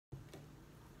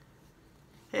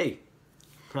Hey,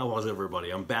 how was everybody?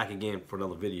 I'm back again for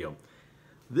another video.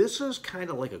 This is kind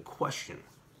of like a question.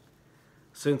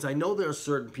 Since I know there are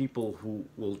certain people who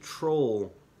will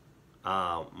troll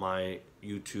my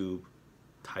YouTube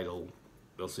title,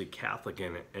 they'll see Catholic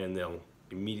in it and they'll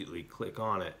immediately click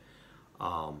on it,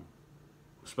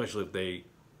 especially if they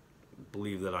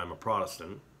believe that I'm a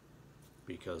Protestant,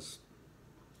 because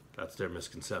that's their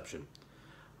misconception.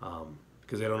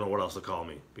 Because they don't know what else to call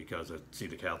me, because it's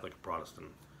either Catholic or Protestant.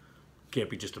 Can't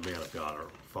be just a man of God or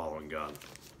following God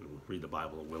and read the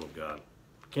Bible, the will of God.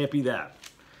 Can't be that.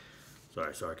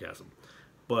 Sorry, sarcasm.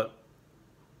 But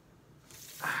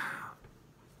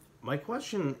my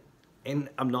question, and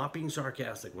I'm not being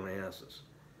sarcastic when I ask this,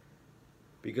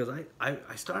 because I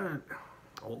started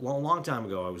a long time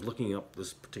ago. I was looking up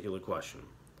this particular question,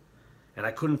 and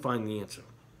I couldn't find the answer.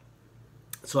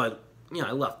 So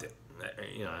I left it.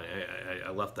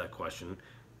 I left that question.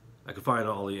 I could find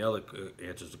all the other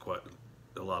answers to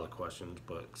a lot of questions,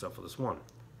 but except for this one.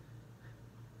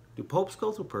 Do popes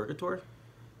go through purgatory?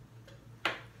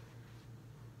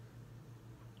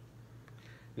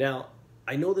 Now,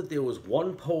 I know that there was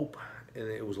one pope, and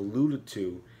it was alluded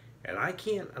to, and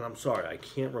I'm sorry, I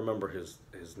can't remember his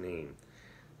name,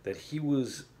 that he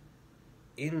was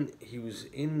in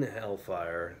the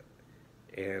hellfire.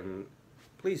 And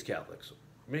please, Catholics,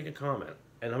 make a comment.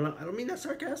 And I don't mean that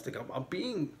sarcastic. I'm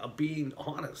being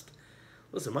honest.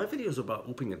 Listen, my video is about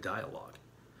opening a dialogue.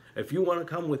 If you want to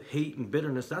come with hate and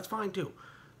bitterness, that's fine too.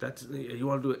 You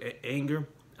want to do anger.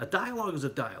 A dialogue is a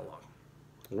dialogue,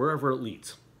 wherever it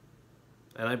leads.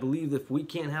 And I believe if we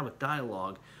can't have a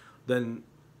dialogue, then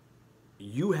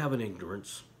you have an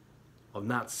ignorance of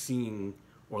not seeing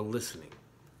or listening.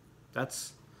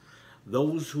 That's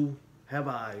those who have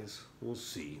eyes will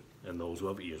see, and those who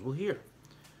have ears will hear.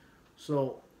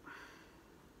 So,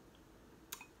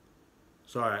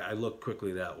 sorry, I looked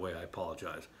quickly that way. I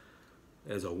apologize.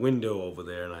 There's a window over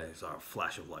there, and I saw a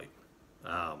flash of light.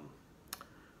 But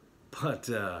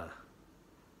I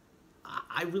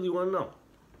really want to know,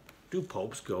 do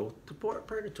popes go to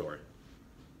purgatory?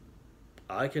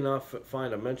 I cannot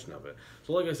find a mention of it.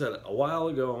 So like I said, a while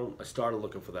ago, I started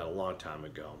looking for that a long time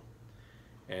ago.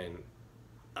 And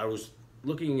I was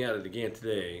looking at it again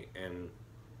today, and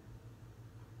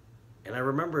I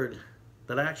remembered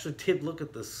that I actually did look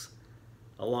at this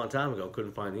a long time ago,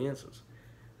 couldn't find the answers.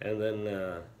 And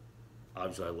then,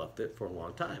 obviously I left it for a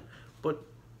long time. But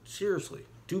seriously,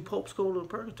 do popes go to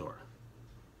purgatory?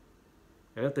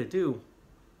 And if they do,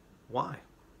 why?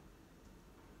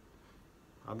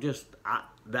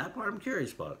 That part I'm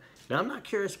curious about. Now, I'm not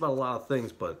curious about a lot of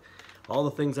things, but all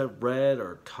the things I've read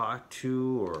or talked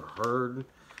to or heard,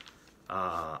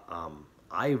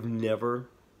 I've never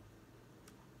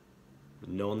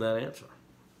known that answer.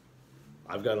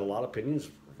 I've got a lot of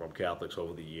opinions from Catholics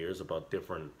over the years about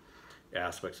different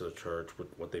aspects of the church,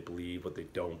 what they believe, what they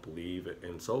don't believe,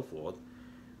 and so forth.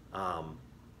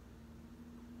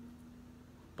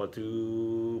 But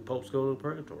do popes go to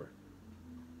purgatory?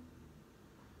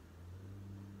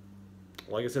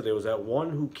 Like I said, there was that one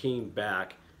who came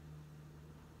back,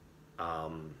 I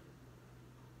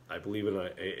believe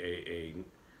in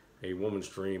a woman's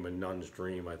dream, a nun's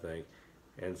dream, I think,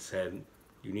 and said,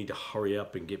 you need to hurry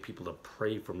up and get people to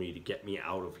pray for me to get me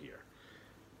out of here.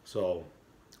 So,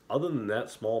 other than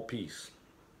that small piece,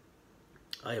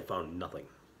 I have found nothing.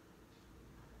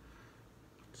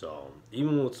 So,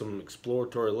 even with some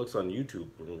exploratory looks on YouTube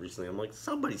recently, I'm like,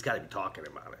 somebody's got to be talking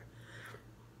about it.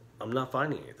 I'm not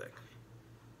finding anything.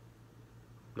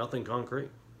 Nothing concrete.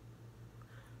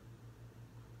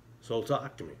 So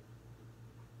talk to me.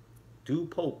 Do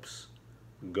popes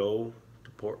go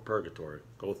to purgatory,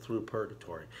 go through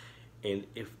purgatory? And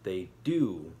if they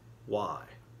do, why?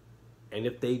 And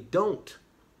if they don't,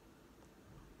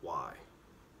 why?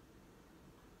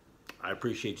 I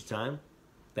appreciate your time.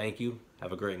 Thank you.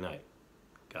 Have a great night.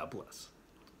 God bless.